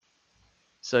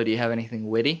So, do you have anything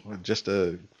witty? Well, just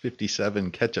a 57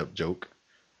 ketchup joke.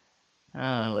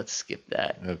 Let's skip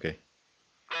that. Okay.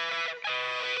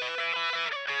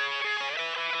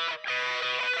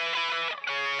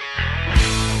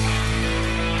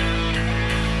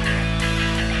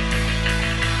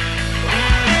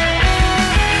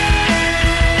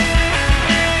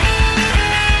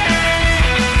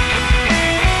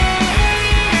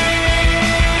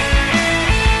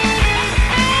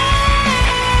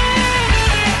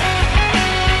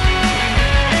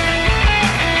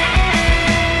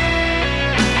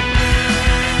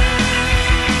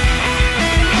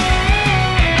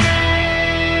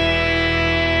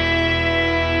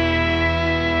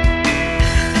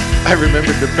 I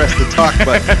remembered to press the talk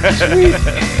button. Sweet.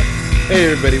 Hey,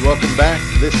 everybody, welcome back.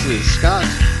 This is Scott.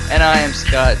 And I am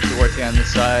Scott, Dorothy on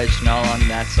this side, Chanel on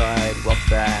that side. Welcome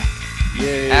back.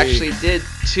 Yay. Actually did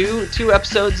two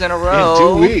episodes in a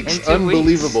row. In 2 weeks. In 2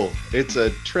 Unbelievable. weeks. It's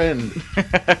a trend.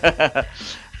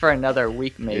 For another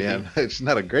week, maybe. Yeah, it's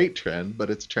not a great trend, but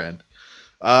it's a trend.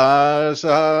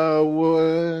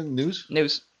 News?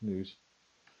 News. News.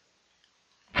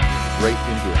 Right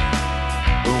into it.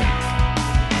 Boom.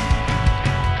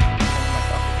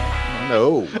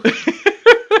 No.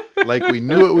 Like we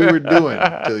knew what we were doing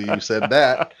until you said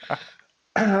that.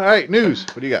 All right, news.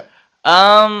 What do you got?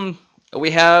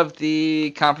 We have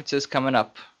the conferences coming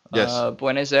up. Yes.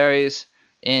 Buenos Aires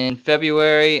in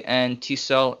February and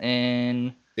TESOL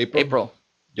in April.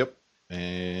 Yep.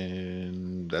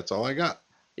 And that's all I got.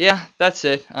 Yeah, that's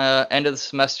it. End of the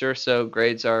semester, so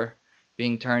grades are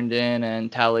being turned in and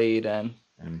tallied, and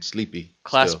sleepy.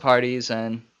 class still. parties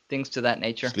and things to that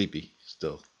nature. Sleepy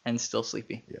still. And still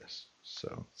sleepy. Yes.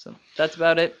 So that's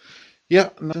about it. Yeah,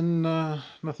 nothing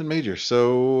major.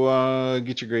 So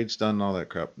get your grades done, all that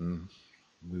crap, and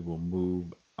we will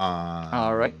move on.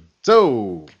 All right.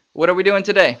 So what are we doing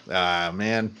today?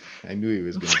 Man, I knew he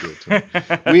was going to do it to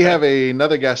me. We have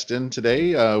another guest in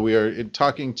today. We are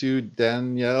talking to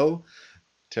Danielle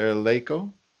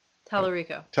Tallarico.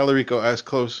 Tallarico, as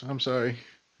close. I'm sorry.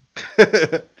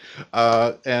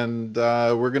 And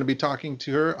we're going to be talking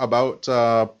to her about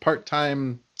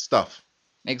part-time stuff.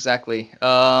 Exactly.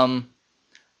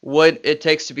 What it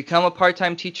takes to become a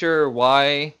part-time teacher,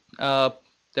 why to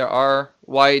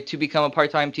become a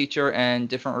part-time teacher, and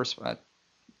different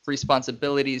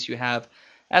responsibilities you have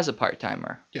as a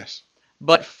part-timer. Yes.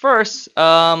 But first,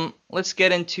 let's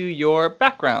get into your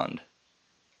background.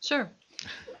 Sure.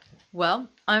 Well,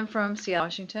 I'm from Seattle,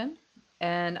 Washington,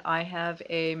 and I have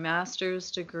a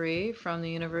master's degree from the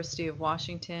University of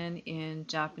Washington in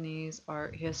Japanese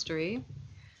art history.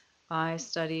 I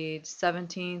studied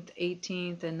 17th,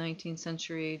 18th, and 19th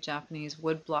century Japanese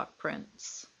woodblock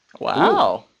prints.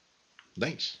 Wow. Ooh,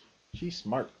 nice. She's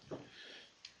smart.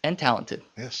 And talented.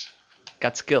 Yes.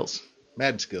 Got skills.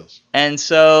 Mad skills. And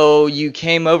so you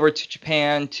came over to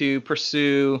Japan to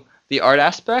pursue the art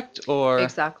aspect, or?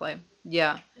 Exactly.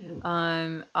 Yeah.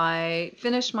 I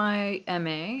finished my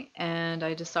MA, and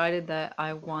I decided that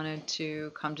I wanted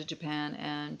to come to Japan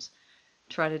and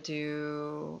try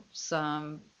to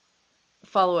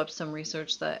follow up some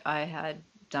research that I had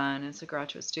done as a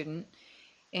graduate student.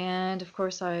 And of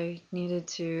course, I needed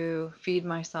to feed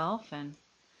myself and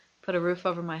put a roof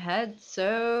over my head.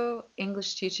 So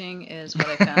English teaching is what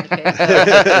I found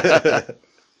to pay.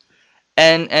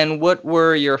 And what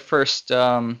were your first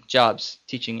jobs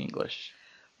teaching English?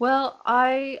 Well,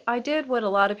 I did what a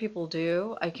lot of people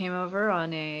do. I came over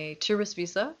on a tourist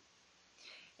visa,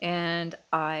 and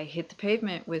I hit the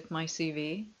pavement with my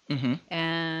CV,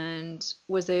 and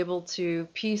was able to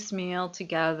piecemeal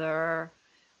together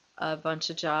a bunch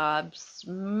of jobs,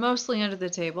 mostly under the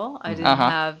table. I didn't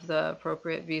have the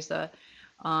appropriate visa,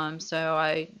 so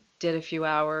I did a few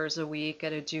hours a week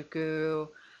at a juku.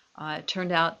 It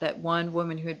turned out that one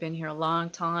woman who had been here a long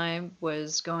time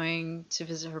was going to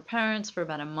visit her parents for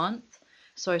about a month.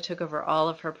 So I took over all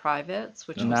of her privates,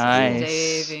 which was a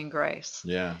saving grace.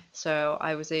 Yeah. So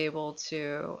I was able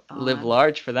to live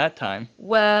large for that time.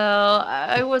 Well,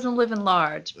 I wasn't living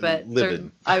large, but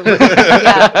I was.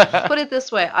 Yeah. Put it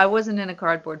this way: I wasn't in a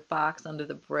cardboard box under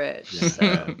the bridge. Yeah.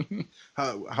 So.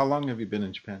 How long have you been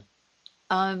in Japan?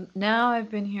 Now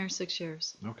I've been here 6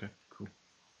 years. Okay, cool.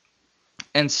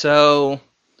 And so,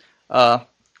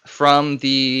 from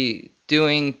the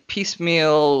doing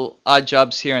piecemeal odd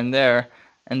jobs here and there,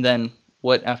 and then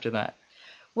what after that?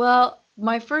 Well,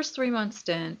 my first 3-month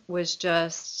stint was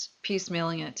just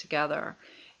piecemealing it together.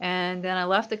 And then I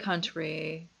left the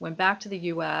country, went back to the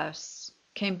US,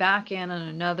 came back in on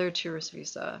another tourist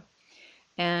visa.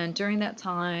 And during that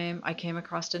time, I came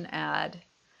across an ad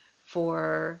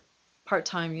for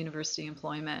part-time university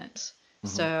employment.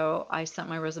 So I sent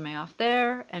my resume off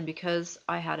there, and because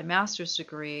I had a master's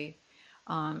degree,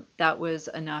 that was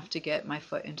enough to get my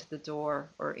foot into the door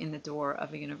or in the door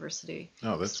of a university.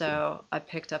 Oh, that's so cool. I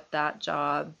picked up that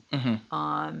job.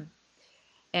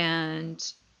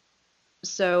 And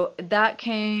so that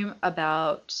came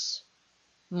about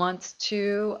month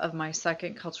 2 of my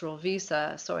second cultural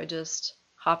visa. So I just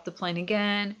hopped the plane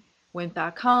again, went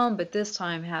back home, but this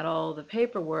time had all the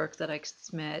paperwork that I could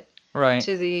submit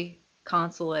to the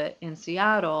consulate in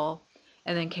Seattle,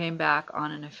 and then came back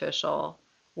on an official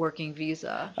working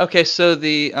visa. Okay, so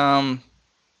the I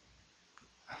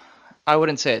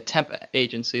wouldn't say a temp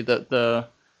agency, the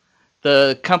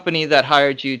company that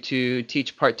hired you to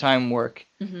teach part-time work,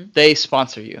 they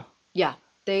sponsor you. Yeah,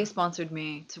 they sponsored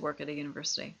me to work at a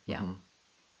university. Yeah.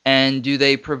 And do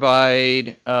they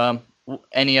provide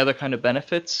any other kind of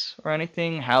benefits or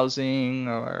anything, housing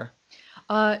or?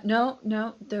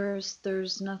 No,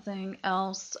 there's nothing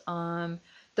else.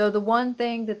 Though the one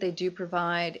thing that they do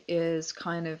provide is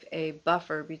kind of a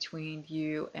buffer between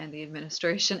you and the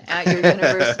administration at your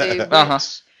university, which,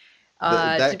 that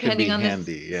can be depending on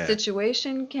handy, the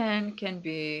situation, can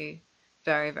be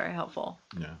very, very helpful.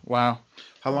 Yeah. Wow.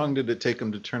 How long did it take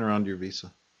them to turn around your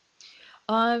visa?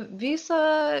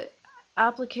 Visa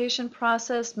application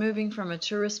process, moving from a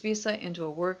tourist visa into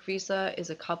a work visa, is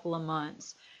a couple of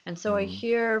months. And so I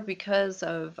hear because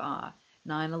of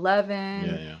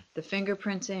 9/11, the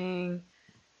fingerprinting,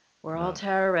 we're all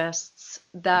terrorists,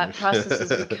 that process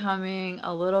is becoming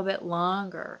a little bit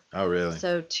longer. Oh, really?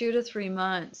 So 2 to 3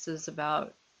 months is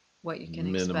about what you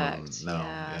can Minimum. expect. No,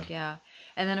 Yeah.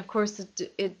 And then, of course,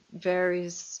 it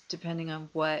varies depending on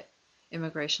what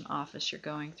immigration office you're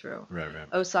going through. Right.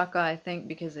 Osaka, I think,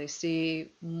 because they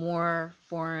see more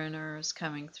foreigners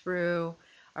coming through,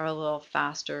 are a little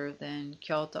faster than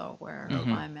Kyoto, where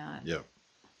I'm at. Yep.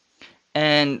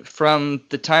 And from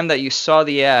the time that you saw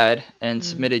the ad and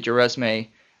submitted your resume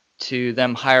to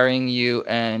them hiring you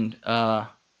and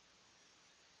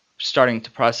starting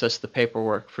to process the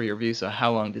paperwork for your visa,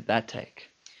 how long did that take?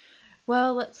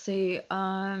 Well, let's see.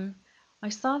 I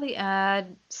saw the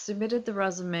ad, submitted the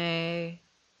resume,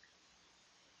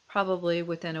 probably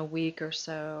within a week or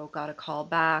so, got a call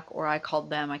back, or I called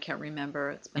them. I can't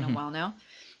remember. It's been a while now.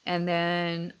 And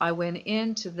then I went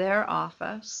into their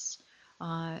office,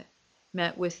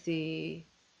 met with the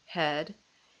head,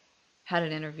 had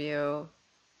an interview.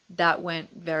 That went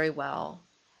very well.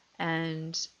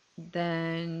 And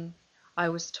then I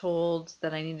was told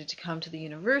that I needed to come to the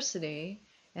university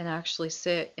and actually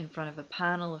sit in front of a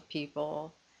panel of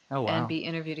people and be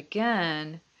interviewed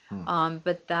again.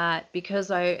 But that,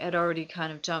 because I had already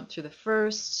kind of jumped through the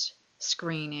first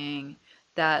screening,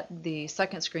 that the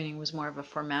second screening was more of a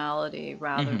formality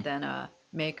rather than a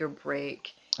make or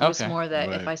break. It was more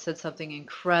that if I said something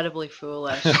incredibly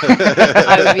foolish,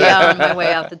 I would be on my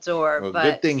way out the door. Well, but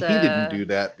good thing he didn't do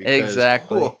that. Because,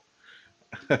 exactly.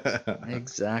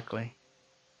 Exactly.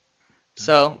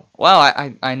 So, wow,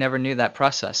 I never knew that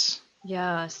process.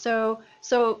 Yeah. So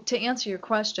to answer your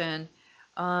question,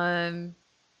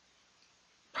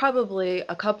 probably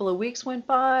a couple of weeks went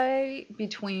by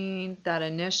between that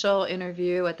initial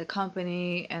interview at the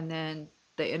company and then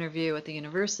the interview at the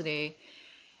university.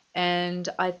 And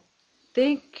I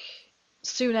think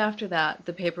soon after that,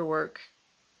 the paperwork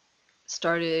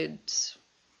started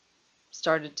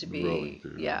to be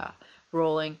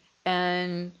rolling.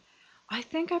 And I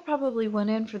think I probably went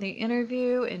in for the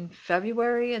interview in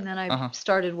February, and then I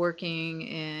started working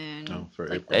in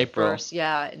April. in April.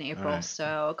 Right.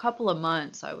 So a couple of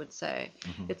months, I would say.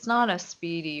 It's not a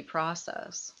speedy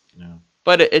process. No.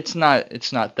 But it's not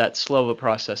that slow a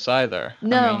process either.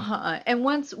 No, and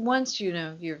once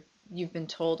you've been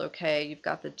told, okay, you've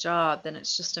got the job, then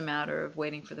it's just a matter of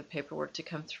waiting for the paperwork to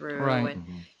come through, and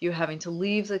you having to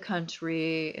leave the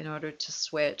country in order to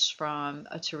switch from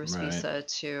a tourist visa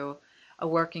to a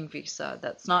working visa.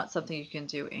 That's not something you can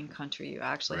do in country. You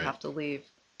actually have to leave.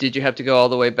 Did you have to go all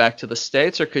the way back to the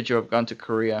States, or could you have gone to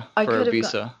Korea for a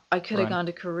visa? I could have gone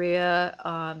to Korea,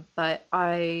 but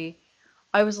I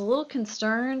was a little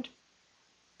concerned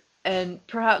and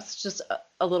perhaps just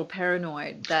a little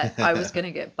paranoid that I was going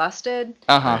to get busted.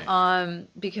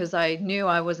 Because I knew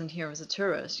I wasn't here as a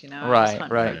tourist, I was hunting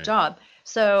for a job.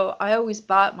 So I always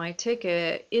bought my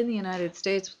ticket in the United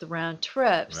States with the round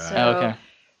trip. So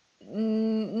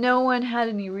no one had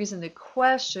any reason to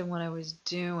question what I was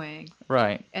doing.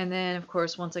 Right. And then, of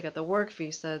course, once I got the work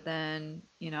visa, then,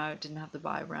 I didn't have to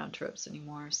buy round trips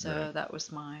anymore. So that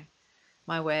was my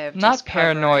way of not just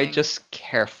paranoid, covering. Just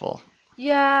careful.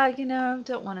 Yeah,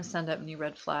 don't want to send up any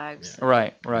red flags.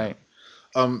 Right.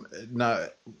 Now,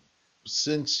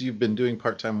 since you've been doing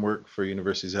part-time work for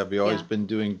universities, have you always Yeah. been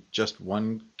doing just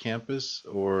one campus,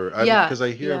 or Yeah. because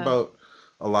I hear Yeah. about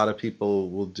a lot of people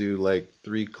will do like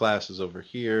 3 classes over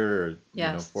here, or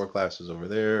Yes. 4 classes over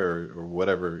there, or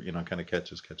whatever, kind of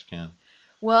catch can.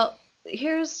 Well,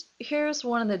 here's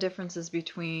one of the differences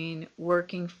between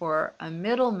working for a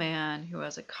middleman who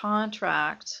has a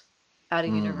contract at a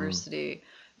Mm-hmm. university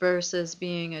versus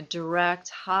being a direct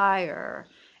hire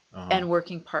Uh-huh. and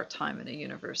working part-time at a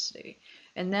university.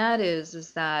 And that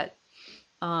is that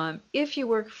if you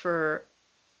work for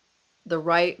the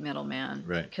right middleman,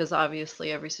 Right. because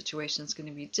obviously every situation is going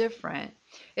to be different.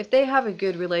 If they have a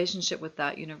good relationship with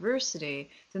that university,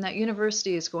 then that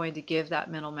university is going to give that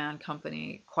middleman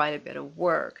company quite a bit of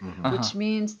work, Mm-hmm. Uh-huh. which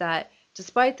means that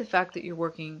despite the fact that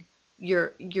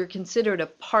you're considered a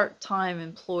part-time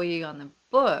employee on the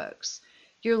books,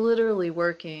 you're literally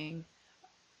working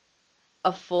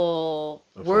a full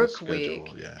A full work schedule,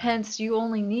 week. yeah. Hence, you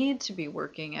only need to be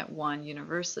working at one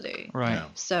university. Right. Yeah.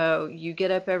 So you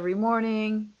get up every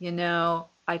morning,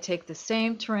 I take the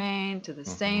same train to the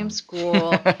same Mhm.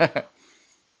 school.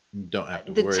 Don't have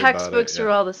to The worry about it. textbooks are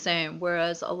Yeah. all the same,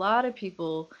 whereas a lot of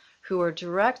people who are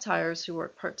direct hires who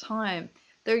work part-time,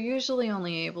 they're usually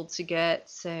only able to get,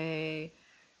 say,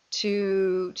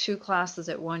 two classes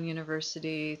at one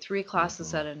university, 3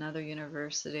 classes at another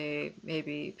university,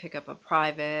 maybe pick up a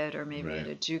private or maybe at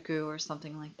Right. a JUCO or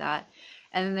something like that.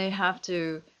 And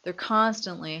then they're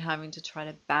constantly having to try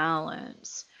to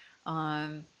balance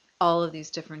um, all of these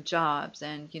different jobs.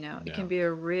 And, it Yeah. can be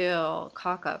a real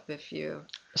cock up if you.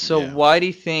 So Yeah. why do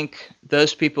you think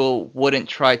those people wouldn't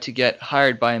try to get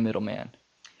hired by a middleman?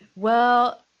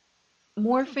 Well,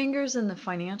 more fingers in the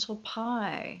financial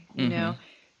pie, Mm-hmm.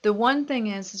 The one thing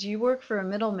is you work for a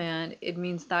middleman, it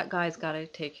means that guy's got to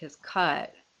take his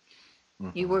cut.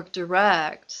 You Mhm. work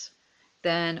direct,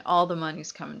 then all the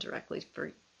money's coming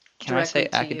Can I say directly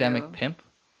to academic you. pimp?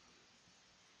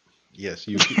 Yes,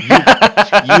 you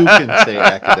can say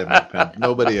academic pimp.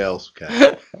 Nobody else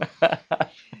can.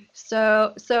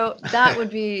 So that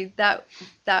would be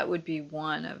that would be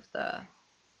one of the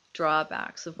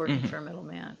drawbacks of working Mm-hmm. for a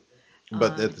middleman.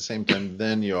 But at the same time,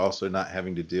 then you're also not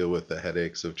having to deal with the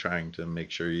headaches of trying to make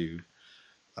sure you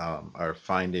are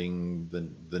finding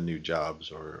the new jobs,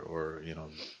 or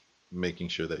making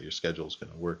sure that your schedule is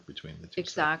going to work between the two sides.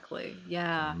 Exactly,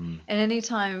 yeah. Mm-hmm. And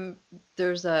anytime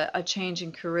there's a change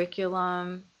in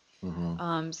curriculum,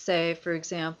 Mm-hmm. say, for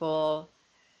example,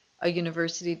 a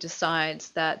university decides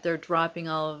that they're dropping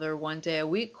all of their 1 day a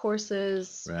week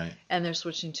courses Right. and they're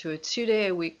switching to a 2 day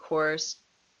a week course,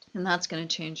 and that's going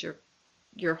to change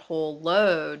your whole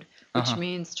load, which Uh-huh.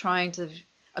 means trying to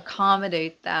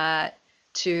accommodate that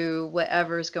to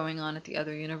whatever's going on at the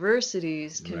other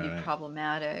universities can be Right.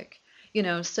 problematic.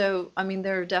 So I mean,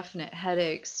 there are definite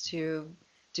headaches to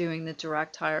doing the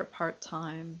direct hire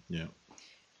part-time Yeah.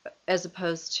 as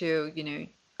opposed to,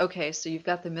 okay, so you've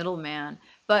got the middleman,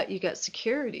 but you got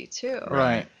security too,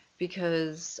 Right.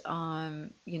 because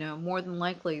more than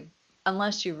likely,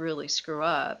 unless you really screw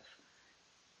up,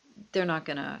 they're not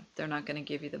gonna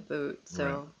give you the boot.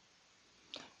 So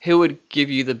Who would give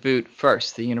you the boot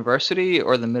first, the university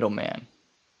or the middleman?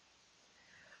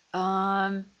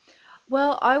 um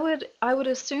well, I would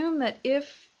assume that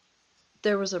if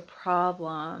there was a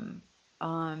problem,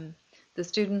 the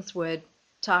students would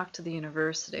talk to the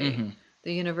university. Mm-hmm.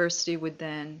 The university would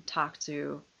then talk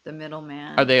to the Are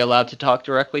middleman. they allowed to talk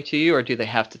directly to you, or do they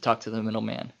have to talk to the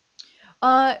middleman?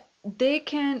 Uh, they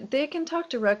can talk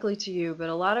directly to you, but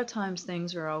a lot of times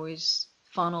things are always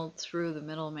funneled through the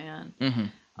middleman.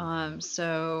 Mm-hmm.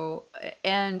 So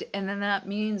and then that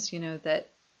means, that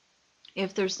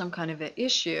if there's some kind of an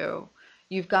issue,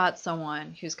 you've got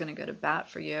someone who's going to go to bat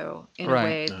for you in a Right.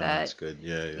 way Oh, that, that's good.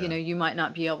 Yeah. Yeah. you might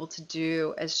not be able to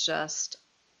do as just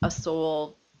a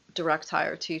sole direct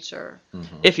hire teacher.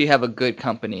 Mm-hmm. If you have a good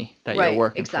company that you're Right,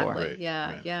 working exactly. for. Right,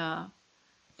 Yeah, right. yeah.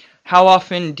 How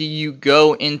often do you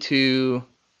go into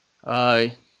uh,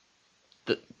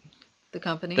 The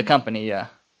company. the company? Yeah.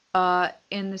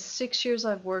 In the 6 years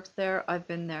I've worked there, I've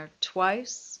been there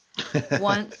twice.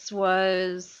 Once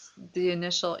was the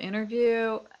initial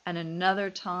interview, and another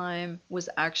time was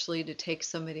actually to take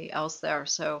somebody else there.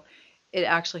 So it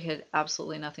actually had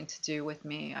absolutely nothing to do with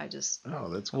me. I just Oh,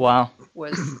 that's cool. Wow.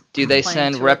 was Do they playing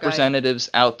send tour guide. representatives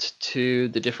out to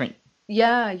the different?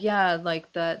 Yeah.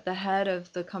 Like the head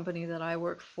of the company that I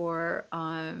work for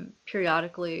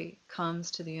periodically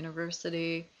comes to the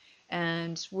university,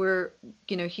 and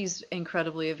he's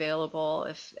incredibly available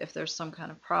if there's some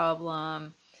kind of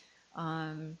problem.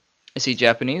 Um, Is he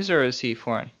Japanese or is he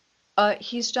foreign?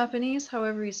 He's Japanese,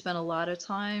 however, he spent a lot of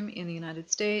time in the United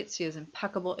States. He has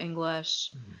impeccable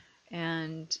English,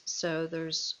 and so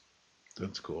there's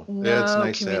That's cool. Yeah, it's no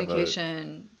nice to have a.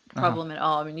 communication Uh-huh. problem at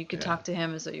all. I mean, you could Yeah. talk to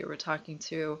him as though you were talking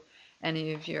to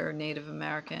any of your Native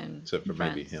American Except for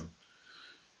maybe friends. him.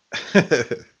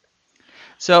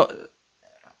 So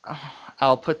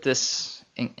I'll put this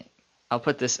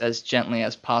as gently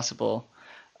as possible.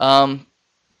 Um,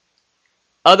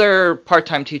 Other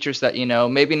part-time teachers that you know,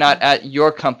 maybe not at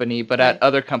your company, but at Right.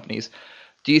 other companies,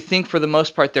 do you think for the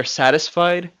most part they're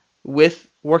satisfied with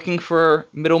working for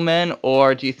middlemen,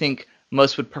 or do you think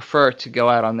most would prefer to go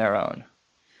out on their own?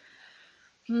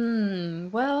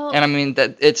 Well, And I mean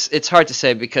that it's hard to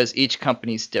say because each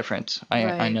company's different. I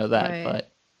right, know that, right. but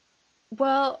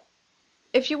Well,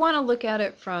 if you want to look at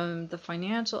it from the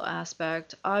financial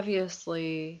aspect,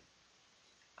 obviously,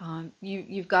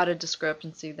 you've got a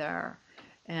discrepancy there,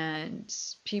 and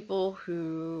people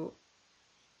who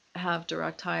have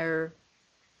direct hire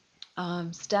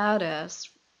status,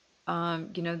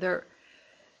 you know, they're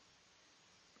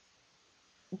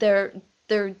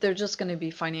they're just going to be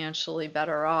financially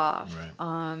better off.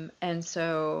 Right. And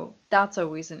so that's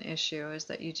always an issue, is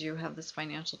that you do have this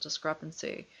financial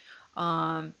discrepancy.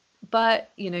 Um,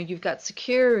 but you know, you've got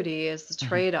security as the Mhm.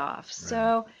 trade-off. Right.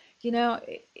 So, you know,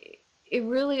 it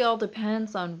really all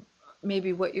depends on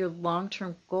maybe what your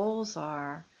long-term goals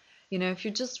are. You know, if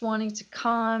you're just wanting to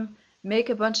come, make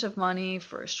a bunch of money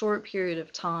for a short period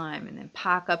of time and then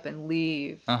pack up and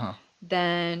leave, Uh-huh.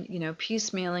 then, you know,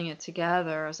 piecemealing it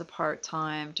together as a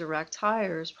part-time direct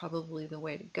hire is probably the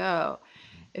way to go.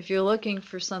 If you're looking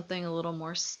for something a little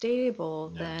more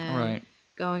stable, Yeah. then Right.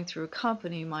 going through a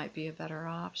company might be a better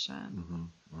option.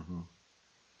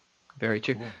 Very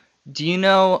true. Cool. Do you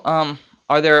know,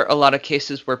 are there a lot of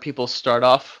cases where people start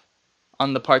off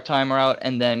on the part-time route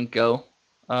and then go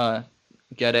uh,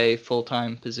 get a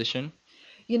full-time position?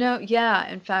 You know, yeah,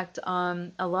 in fact,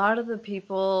 a lot of the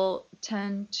people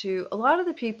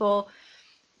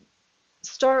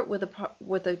start with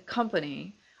a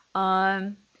company,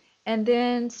 um, and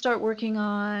then start working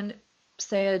on,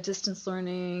 say, a distance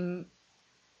learning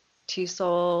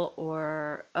TESOL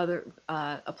or other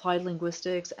applied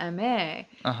linguistics MA,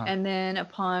 Uh-huh. and then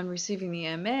upon receiving the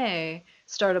MA,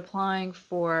 start applying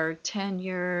for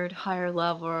tenured higher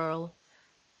level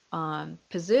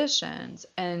positions.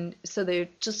 And so they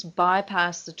just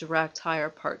bypass the direct hire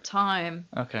part time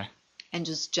Okay. and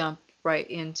just jump right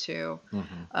into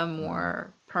a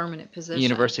more permanent position.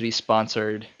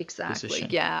 University-sponsored Exactly, position.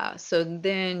 yeah. So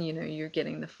then, you know, you're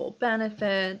getting the full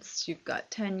benefits, you've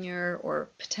got tenure or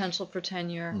potential for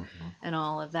tenure and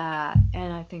all of that.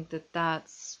 And I think that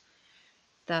that's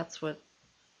what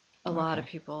a lot of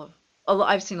Okay. people,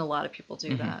 I've seen a lot of people do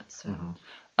Mhm. that. So,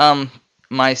 Um,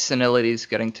 my senility is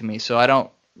getting to me, so I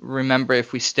don't remember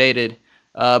if we stated,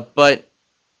 but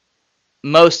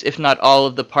most, if not all,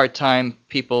 of the part-time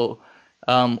people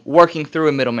working through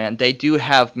a middleman, they do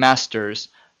have masters,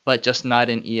 but just not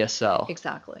in ESL.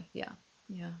 exactly, yeah,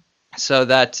 yeah. So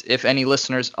that if any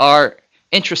listeners are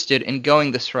interested in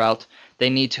going this route, they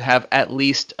need to have at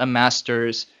least a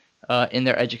master's in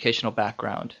their educational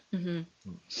background. hmm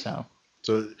So,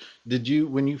 So, did you,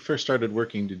 when you first started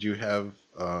working, did you have,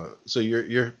 so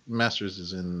your master's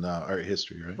is in art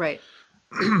history, right? Right.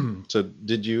 So,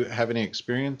 did you have any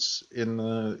experience in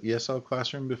the ESL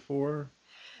classroom before?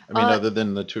 I mean, Uh, other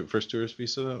than the first tourist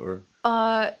visa, or?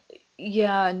 uh,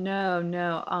 yeah, no,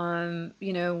 no.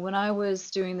 You know, when I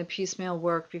was doing the piecemeal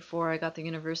work before I got the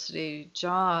university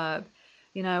job,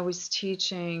 you know, I was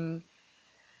teaching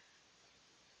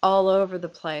all over the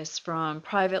place, from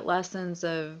private lessons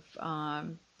of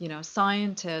you know,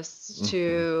 scientists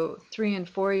to 3 and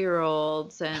 4 year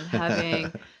olds, and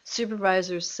having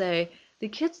supervisors say, the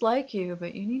kids like you,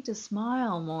 but you need to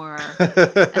smile more.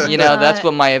 And I you know, that's thought,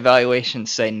 what my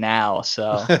evaluations say now,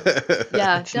 so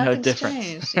yeah, it's no nothing's difference.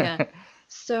 changed. Yeah.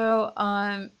 So,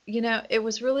 you know, it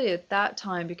was really at that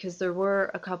time, because there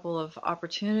were a couple of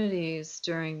opportunities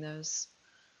during those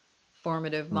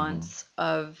formative months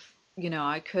of, you know,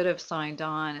 I could have signed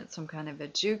on at some kind of a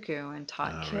JUCO and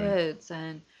taught All right. kids,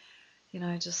 and you know,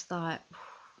 I just thought,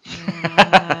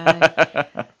 man,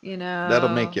 you That'll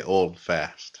make know, you old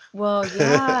fast. well,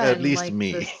 yeah, At and least like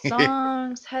the me.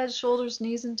 songs, head, shoulders,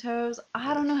 knees, and toes.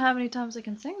 I don't know Yes. how many times I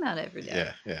can sing that every day.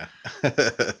 Yeah, yeah.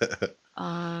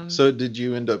 Um, So did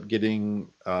you end up getting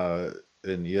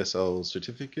an ESL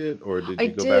certificate, or did I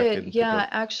you go back did, and pick yeah, up?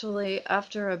 actually,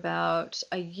 after about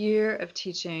a year of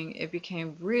teaching, it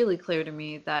became really clear to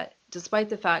me that despite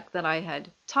the fact that I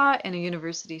had taught in a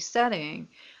university setting,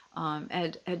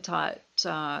 had taught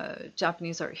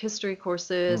Japanese art history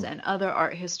courses and other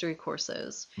art history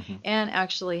courses, and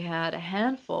actually had a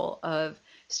handful of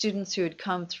students who had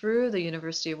come through the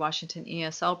University of Washington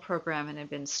ESL program and had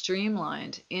been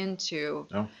streamlined into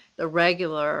the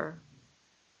regular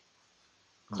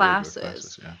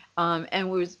classes, and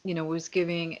was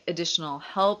giving additional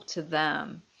help to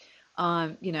them.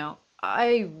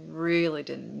 I really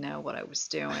didn't know what I was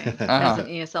doing as an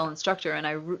ESL instructor,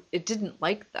 and it didn't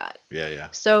like that. Yeah.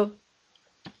 So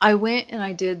I went and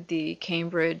I did the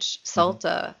Cambridge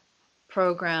CELTA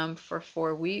program for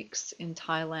 4 weeks in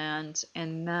Thailand,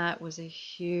 and that was a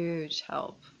huge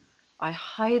help. I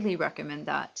highly recommend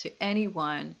that to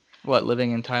anyone. What,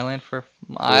 living in Thailand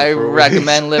I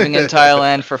recommend living in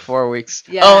Thailand for 4 weeks.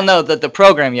 Yeah. Oh no, the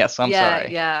program, yes, I'm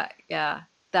sorry. Yeah.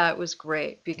 That was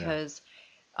great because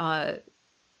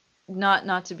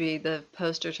not to be the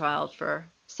poster child for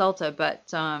CELTA,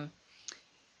 but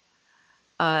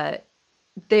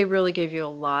they really gave you a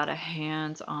lot of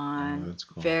hands-on,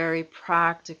 very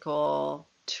practical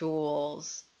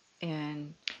tools.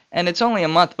 And it's only a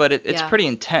month, but it's pretty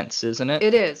intense, isn't it?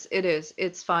 It is.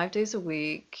 It's 5 days a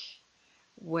week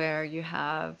where you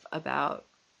have about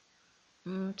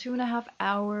 2.5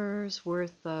 hours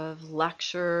worth of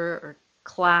lecture or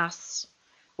class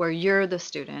where you're the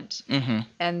student.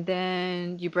 And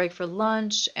then you break for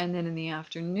lunch, and then in the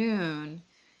afternoon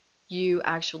you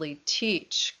actually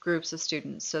teach groups of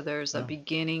students. So there's a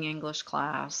beginning English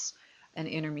class, an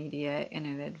intermediate, and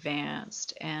an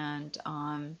advanced. And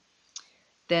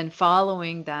then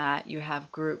following that, you have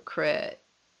group crit,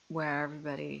 where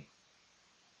everybody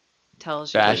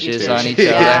tells you bashes on each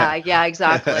other. Yeah,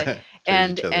 exactly.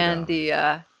 and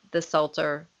the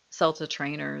CELTA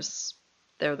trainers,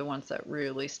 they're the ones that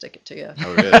really stick it to you.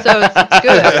 Oh, really? So it's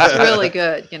good. It's really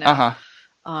good,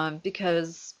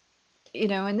 because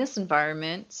in this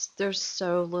environment, there's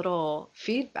so little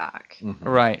feedback.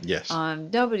 Right. Yes.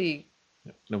 Nobody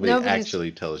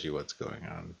actually tells you what's going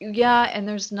on. Yeah, and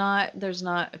there's not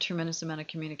a tremendous amount of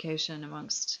communication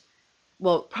amongst,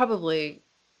 well, probably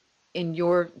in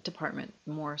your department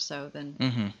more so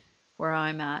than where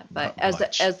I'm at. But as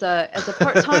a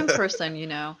part-time person,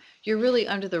 you're really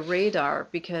under the radar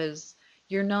because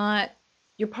you're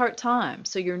part-time,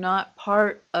 so you're not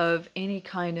part of any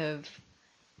kind of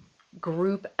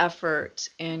group effort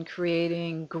in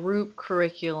creating group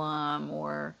curriculum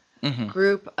or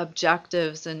group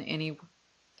objectives in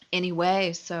any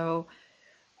way. So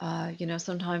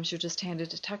sometimes you're just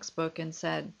handed a textbook and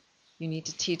said you need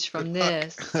to teach from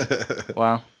this.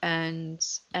 Wow. And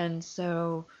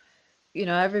so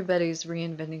everybody's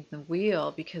reinventing the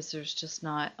wheel because there's just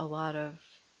not a lot of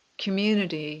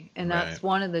community, and that's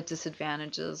one of the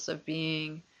disadvantages of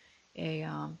being a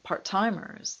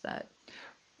part-timer, is that.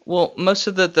 Well, most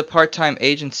of the part-time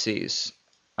agencies,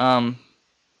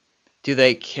 do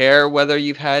they care whether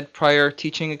you've had prior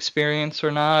teaching experience or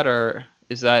not, or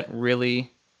is that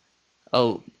really,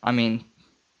 how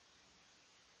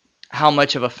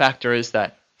much of a factor is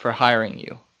that for hiring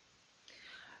you?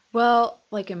 Well,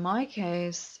 like in my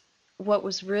case, what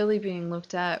was really being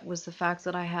looked at was the fact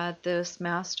that I had this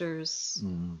master's.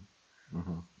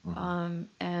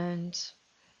 And,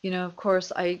 of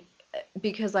course,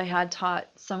 because I had taught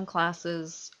some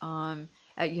classes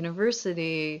at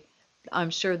university,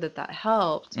 I'm sure that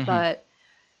helped, but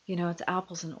it's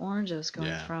apples and oranges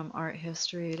going from art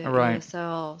history to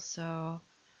ESL. So,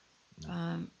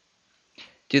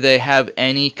 do they have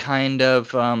any kind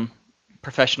of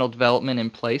professional development in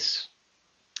place?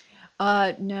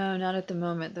 No, not at the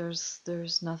moment.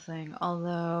 There's nothing.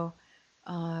 Although,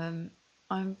 I'm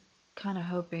kind of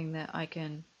hoping that I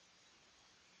can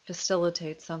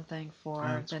facilitate something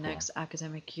for the next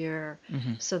academic year,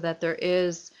 so that there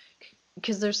is,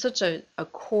 because there's such a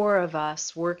core of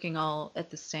us working all at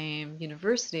the same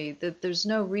university, that there's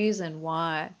no reason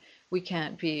why we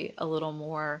can't be a little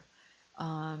more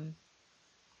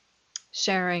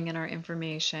sharing in our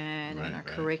information and our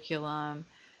curriculum.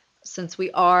 Since we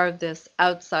are this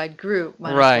outside group,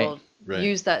 might as well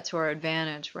use that to our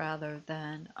advantage rather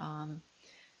than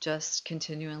just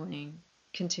continuing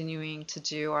to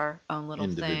do our own little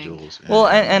individuals thing. Well,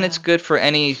 and it's good for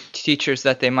any teachers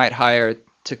that they might hire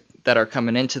that are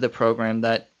coming into the program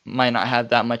that might not have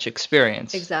that much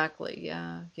experience. Exactly.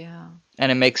 Yeah.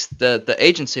 And it makes the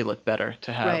agency look better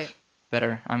to have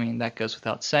better. That goes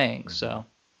without saying. So.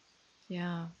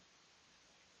 Yeah.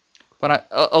 But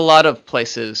a lot of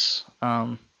places,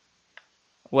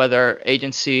 whether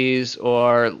agencies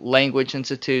or language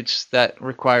institutes that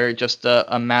require just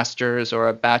a master's or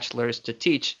a bachelor's to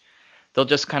teach, they'll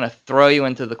just kind of throw you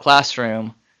into the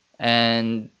classroom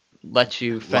and let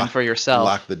you fend for yourself.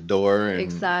 Lock the door and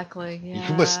Exactly. Yeah.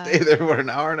 you must stay there for an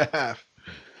hour and a half.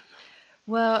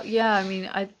 Well, yeah, I mean,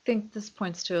 I think this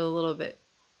points to a little bit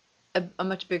a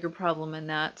much bigger problem, and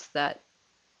that's that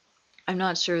I'm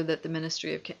not sure that the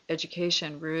Ministry of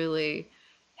Education really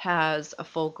has a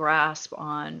full grasp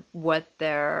on what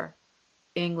their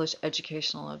English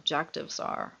educational objectives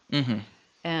are. Mm-hmm.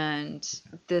 And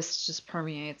this just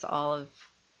permeates all of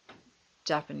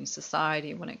Japanese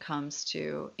society when it comes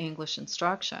to English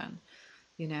instruction.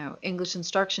 You know, English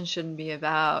instruction shouldn't be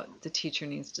about the teacher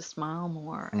needs to smile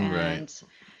more and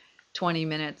 20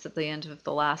 minutes at the end of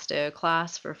the last day of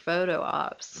class for photo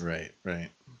ops. Right.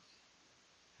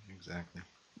 Exactly.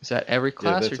 Is that every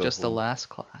class or just the last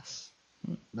class?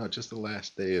 No, just the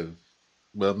last day of,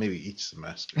 well, maybe each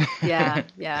semester. Yeah,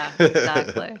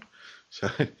 exactly. So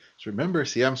remember,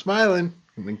 see, I'm smiling.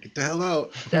 And then get the hell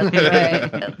out.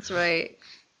 That's right.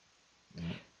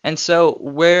 And so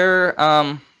where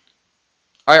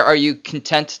are you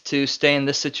content to stay in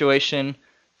this situation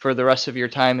for the rest of your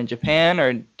time in Japan,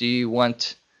 or do you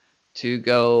want to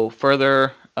go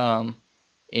further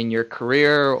in your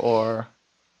career, or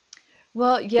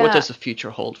well, yeah. What does the future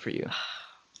hold for you?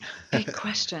 Big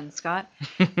question, Scott.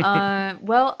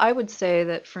 Well, I would say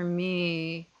that for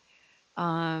me,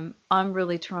 I'm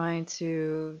really trying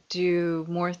to do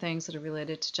more things that are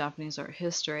related to Japanese art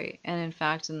history. And in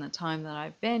fact, in the time that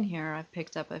I've been here, I've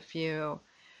picked up a few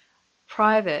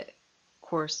private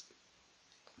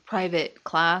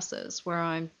classes where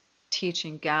I'm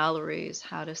teaching galleries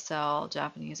how to sell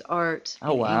Japanese art in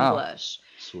English.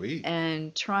 Sweet.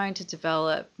 And trying to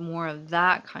develop more of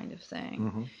that kind of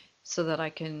thing so that I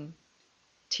can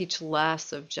teach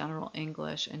less of general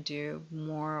English and do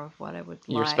more of what I would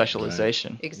like. Your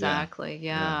specialization. Right. Exactly,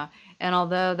 yeah. And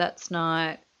although that's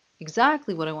not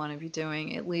exactly what I want to be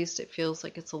doing, at least it feels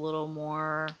like it's a little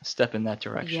more step in that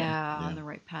direction. Yeah, on the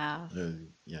right path.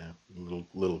 Yeah, a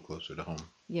little closer to home.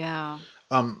 Yeah.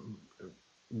 Let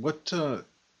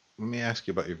me ask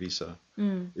you about your visa.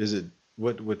 Is it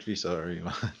what visa are you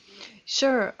on?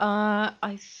 Sure.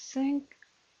 I think,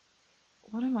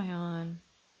 what am I on?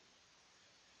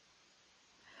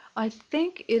 I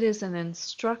think it is an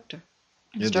instructor.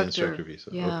 Instructor visa.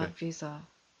 Yeah, okay. Visa.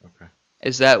 Okay.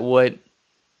 Is that what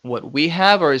we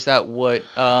have, or is that what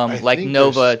like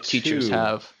Nova teachers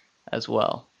have as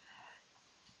well?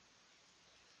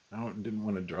 I didn't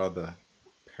want to draw the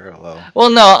parallel. Well,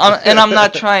 no, I'm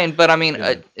not trying, but I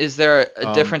mean, is there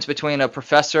a difference between a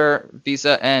professor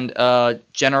visa and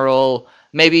general?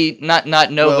 Maybe not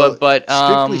Nova, but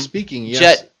strictly speaking, yes.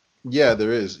 Jet. Yeah,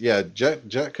 there is. Yeah,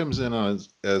 Jet comes in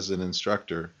as an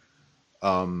instructor,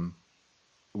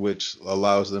 which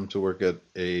allows them to work at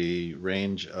a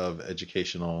range of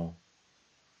educational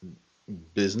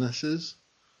businesses,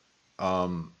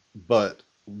 but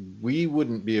we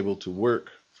wouldn't be able to work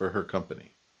for her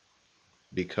company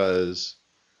because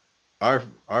our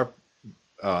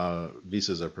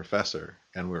visas are professor,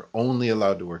 and we're only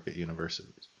allowed to work at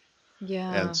universities.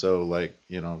 Yeah. And so, like,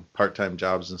 part-time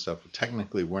jobs and stuff,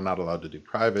 technically we're not allowed to do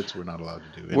privates. We're not allowed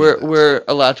to do any of that. We're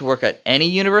allowed to work at any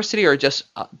university, or just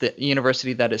the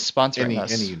university that is sponsoring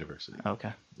us? Any university.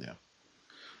 Okay. Yeah.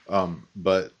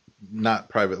 But not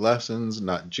private lessons,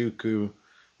 not Juku,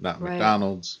 not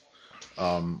McDonald's.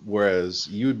 Whereas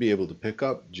you would be able to pick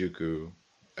up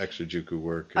extra Juku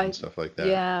work and stuff like that.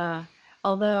 Yeah.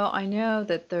 Although I know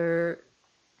that their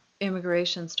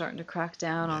immigration's starting to crack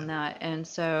down on that. And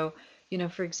so,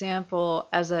 for example,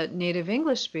 as a native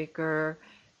English speaker,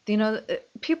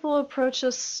 people approach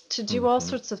us to do all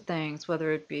sorts of things,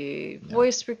 whether it be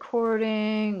voice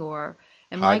recording or,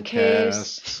 in my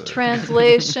case,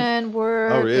 translation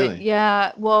work. Oh, really?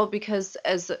 Yeah. Well, because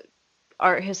as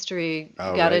art history,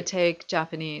 you got to take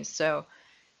Japanese. So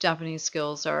Japanese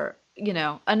skills are,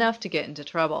 enough to get into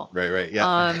trouble. Right.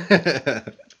 Yeah.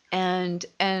 And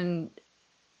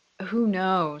who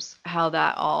knows how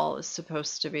that all is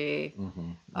supposed to be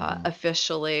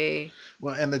officially.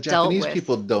 Well, and the Japanese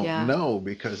people don't know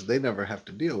because they never have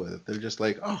to deal with it. They're just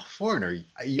like, oh, foreigner,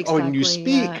 and you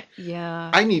speak.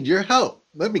 Yeah. I need your help.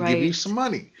 Let me give you some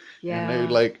money. Yeah. And they're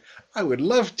like, I would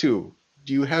love to.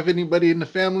 Do you have anybody in the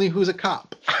family who's a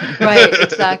cop? Right,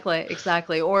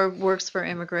 exactly. Or works for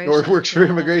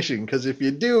immigration. Because if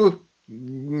you do,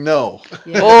 no.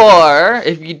 Yeah. Or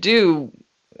if you do,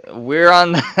 we're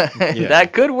on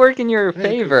that could work in your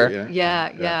favor.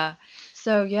 Yeah.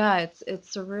 So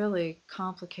it's a really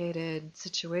complicated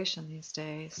situation these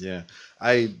days. Yeah.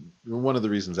 One of the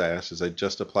reasons I asked is I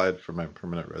just applied for my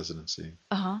permanent residency.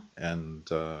 And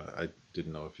I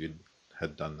didn't know if you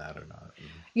had done that or not.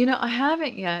 I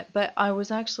haven't yet, but I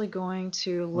was actually going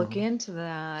to look into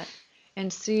that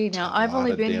And see, now I've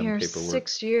only been here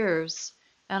 6 years,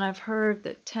 and I've heard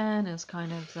that 10 is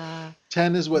kind of the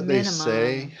 10 is what minimum.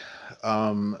 they say.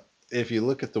 If you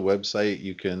look at the website,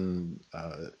 you can,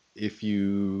 if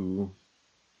you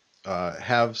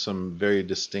have some very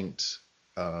distinct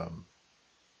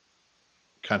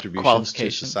contributions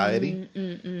to society,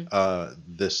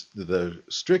 the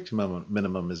strict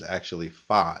minimum is actually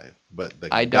 5, but the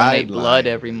I donate blood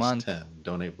every month. 10.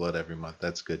 Donate blood every month.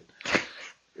 That's good,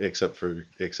 except for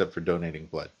donating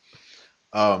blood.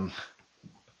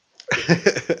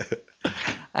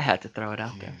 I had to throw it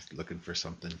out there. He's looking for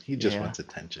something. He just wants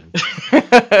attention.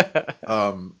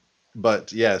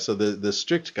 But yeah, so the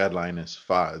strict guideline is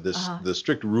 5. The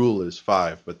strict rule is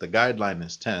 5, but the guideline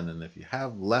is 10. And if you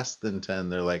have less than 10,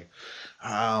 they're like,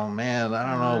 oh man,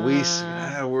 I don't know.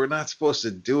 We're not supposed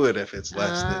to do it if it's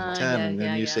less than 10. And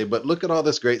then you say, but look at all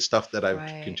this great stuff that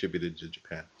I've contributed to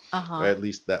Japan. Or at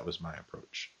least that was my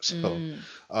approach. So,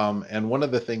 and one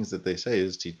of the things that they say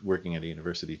is working at a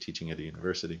university, teaching at a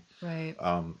university,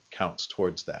 counts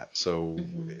towards that. So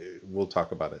we'll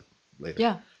talk about it later.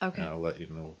 Yeah. Okay. And I'll let you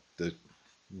know the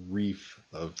reef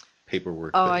of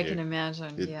paperwork. Oh, I can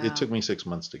imagine. It took me 6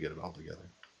 months to get it all together.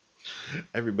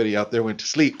 Everybody out there went to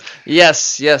sleep.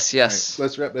 Yes. Right,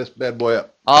 let's wrap this bad boy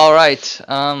up. All right.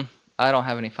 I don't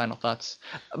have any final thoughts,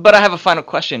 but I have a final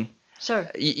question. Sure.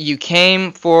 You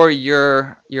came for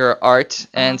your art,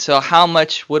 and so how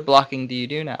much woodblocking do you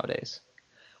do nowadays?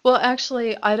 Well,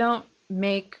 actually, I don't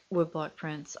make woodblock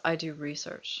prints. I do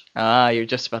research. You're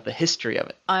just about the history of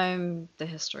it. I'm the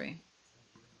history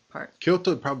part.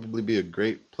 Kyoto would probably be a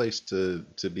great place to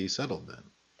be settled in.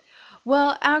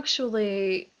 Well,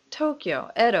 actually, Tokyo,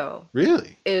 Edo,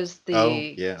 really is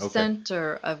the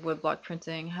center of woodblock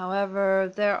printing.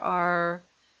 However, there are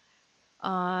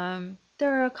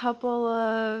a couple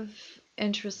of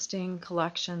interesting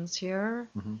collections here.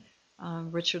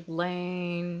 Richard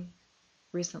Lane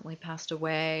recently passed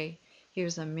away. He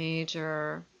was a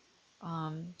major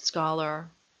scholar,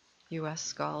 U.S.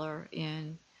 scholar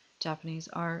in Japanese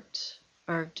art,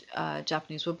 or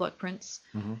Japanese woodblock prints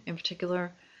in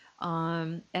particular.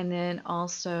 And then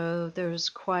also there's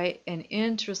quite an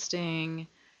interesting,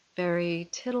 very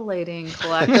titillating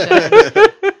collection.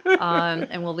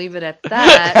 And we'll leave it at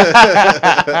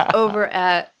that. Over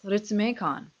at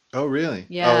Ritsumeikan. Oh, really?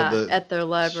 Yeah, at their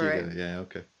library. Shiga, yeah,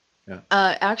 okay. Yeah.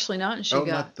 Actually, not in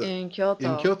Shiga, in Kyoto.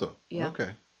 In Kyoto. Yeah. Okay.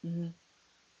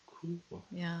 Cool.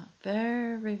 Yeah,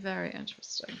 very, very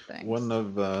interesting things. One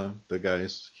of the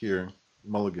guys here,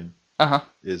 Mulligan,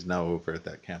 is now over at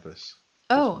that campus.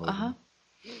 Oh,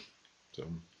 So.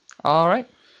 All right.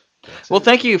 Well,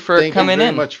 thank you for coming in. Thank you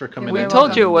very much for coming in. We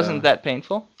told you it wasn't that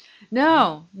painful.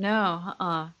 No.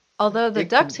 Although the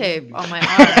duct tape on my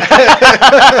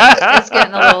arm is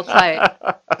getting a little tight.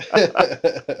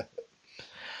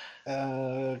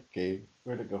 Okay,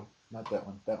 where'd it go? Not that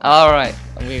one. That one. All right.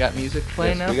 We got music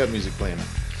playing now? We got music playing now.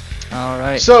 All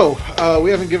right. So,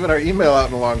 we haven't given our email out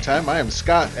in a long time. I am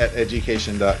Scott at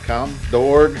education.com.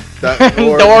 Dorg.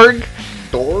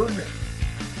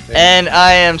 And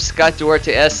I am Scott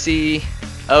Duarte,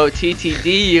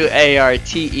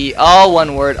 SCOTTDUARTE, all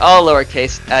one word, all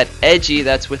lowercase, at edgy,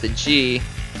 that's with a G,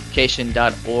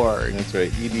 education.org. That's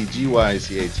right,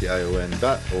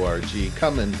 EDGYCATION.org.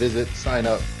 Come and visit, sign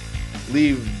up,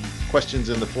 leave questions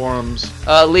in the forums.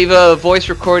 Leave a voice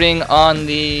recording on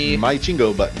the My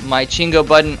Chingo button. My Chingo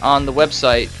button on the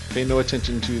website. Pay no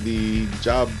attention to the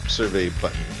job survey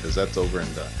button, because that's over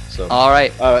and done. So, all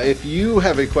right. If you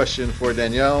have a question for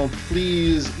Danielle,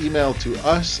 please email to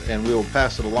us, and we will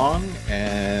pass it along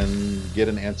and get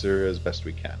an answer as best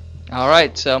we can. All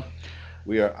right. So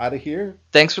we are out of here.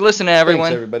 Thanks for listening,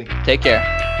 everyone. Thanks, everybody. Take care.